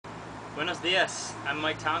Buenos dias, I'm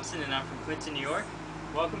Mike Thompson and I'm from Clinton, New York.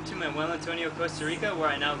 Welcome to Manuel Antonio, Costa Rica, where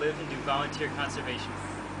I now live and do volunteer conservation.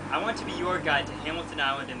 I want to be your guide to Hamilton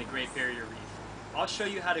Island and the Great Barrier Reef. I'll show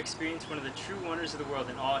you how to experience one of the true wonders of the world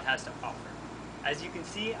and all it has to offer. As you can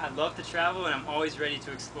see, I love to travel and I'm always ready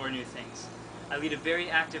to explore new things. I lead a very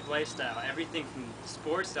active lifestyle, everything from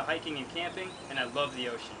sports to hiking and camping, and I love the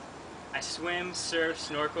ocean. I swim, surf,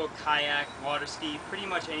 snorkel, kayak, water ski, pretty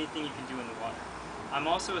much anything you can do in the water. I'm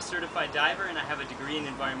also a certified diver and I have a degree in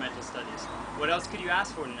environmental studies. What else could you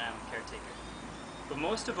ask for in an island caretaker? But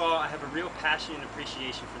most of all, I have a real passion and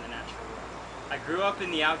appreciation for the natural world. I grew up in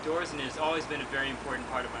the outdoors and it has always been a very important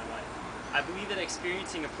part of my life. I believe that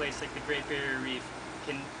experiencing a place like the Great Barrier Reef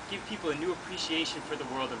can give people a new appreciation for the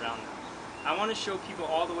world around them. I want to show people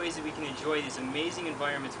all the ways that we can enjoy these amazing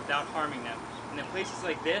environments without harming them, and that places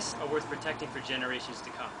like this are worth protecting for generations to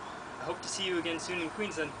come. I hope to see you again soon in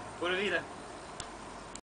Queensland. Pura vida!